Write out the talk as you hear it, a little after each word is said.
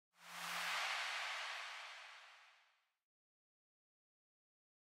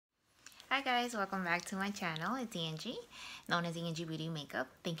Hi guys, welcome back to my channel. It's ENG, known as ENG Beauty Makeup.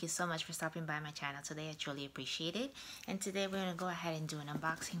 Thank you so much for stopping by my channel today. I truly appreciate it. And today we're going to go ahead and do an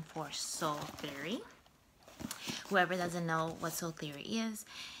unboxing for Soul Theory. Whoever doesn't know what Soul Theory is,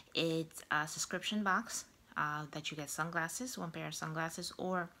 it's a subscription box that you get sunglasses, one pair of sunglasses,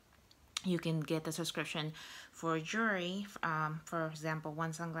 or you can get the subscription for jewelry. For example,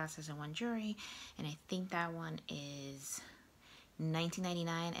 one sunglasses and one jewelry, and I think that one is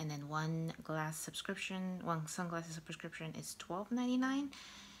 $19.99, and then one sunglasses subscription is $12.99.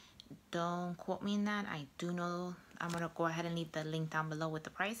 Don't quote me on that. I do know. I'm gonna go ahead and leave the link down below with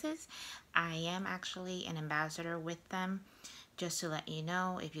the prices. I am actually an ambassador with them, just to let you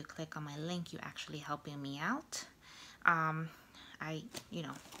know. If you click on my link, you're actually helping me out.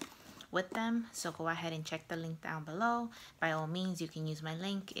 With them, so go ahead and check the link down below. By all means, you can use my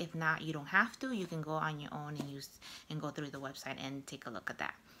link. If not, you don't have to. You can go on your own and go through the website and take a look at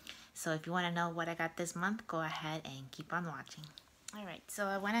that. So if you want to know what I got this month, go ahead and keep on watching. Alright, so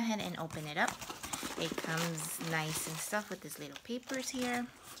I went ahead and opened it up. It comes nice and stuff with these little papers here.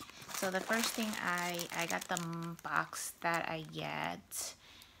 So the first thing, I got the box that I get.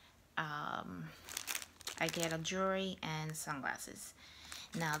 I get a jewelry and sunglasses.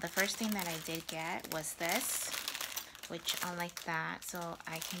 Now, the first thing that I did get was this, which unlike that, so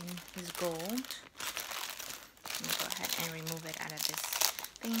I can use gold. Let me go ahead and remove it out of this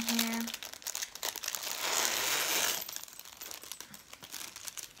thing here.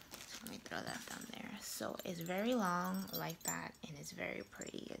 So let me throw that down there. So it's very long like that, and it's very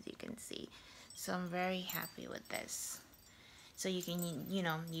pretty, as you can see. So I'm very happy with this. So you can,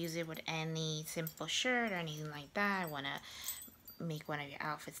 use it with any simple shirt or anything like that. I want to make one of your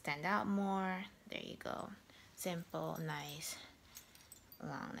outfits stand out more. There you go. Simple, nice,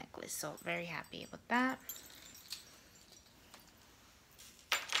 long necklace. So very happy with that.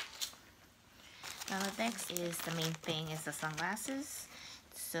 Now the next is the main thing is the sunglasses.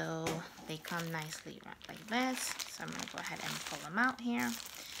 So they come nicely wrapped like this. So I'm gonna go ahead and pull them out here.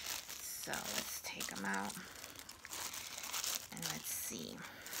 So let's take them out and let's see.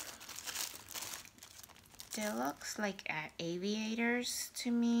 They looks like aviators to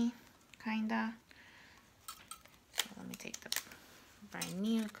me, kinda. So let me take the brand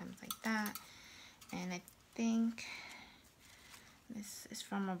new, comes like that. And I think this is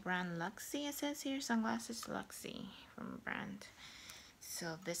from a brand, Luxy, it says here, sunglasses Luxy from a brand.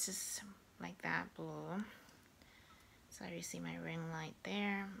 So this is like that, blue. So you see my ring light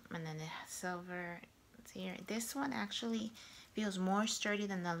there, and then the silver, it's here. This one actually feels more sturdy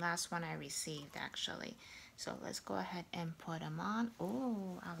than the last one I received, actually. So let's go ahead and put them on.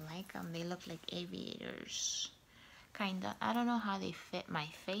 Oh, I like them. They look like aviators. Kinda. I don't know how they fit my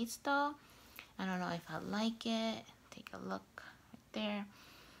face though. I don't know if I like it. Take a look right there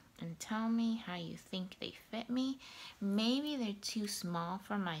and tell me how you think they fit me. Maybe they're too small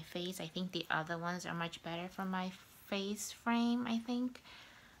for my face. I think the other ones are much better for my face frame, I think.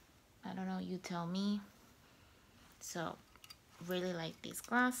 I don't know, you tell me. So really like these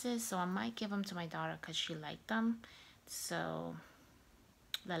glasses, so I might give them to my daughter because she liked them. So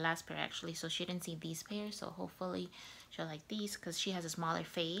the last pair actually, so she didn't see these pairs, so hopefully she'll like these because she has a smaller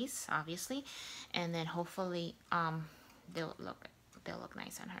face, obviously, and then hopefully they'll look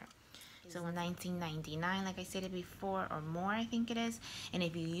nice on her. So $19.99, like I stated before, or more, I think it is. And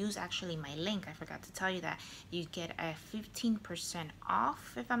if you use actually my link, I forgot to tell you that, you get a 15%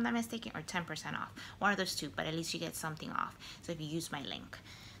 off, if I'm not mistaken, or 10% off. One of those two, but at least you get something off. So if you use my link.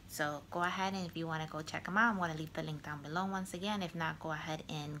 So go ahead, and if you want to go check them out, I'm going to leave the link down below once again. If not, go ahead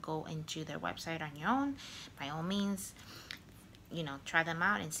and go into their website on your own. By all means, try them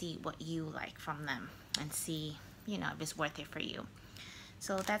out and see what you like from them. And see, if it's worth it for you.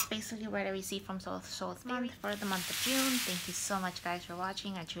 So that's basically what I received from Soul Theory for the month of June. Thank you so much, guys, for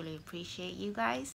watching. I truly appreciate you guys.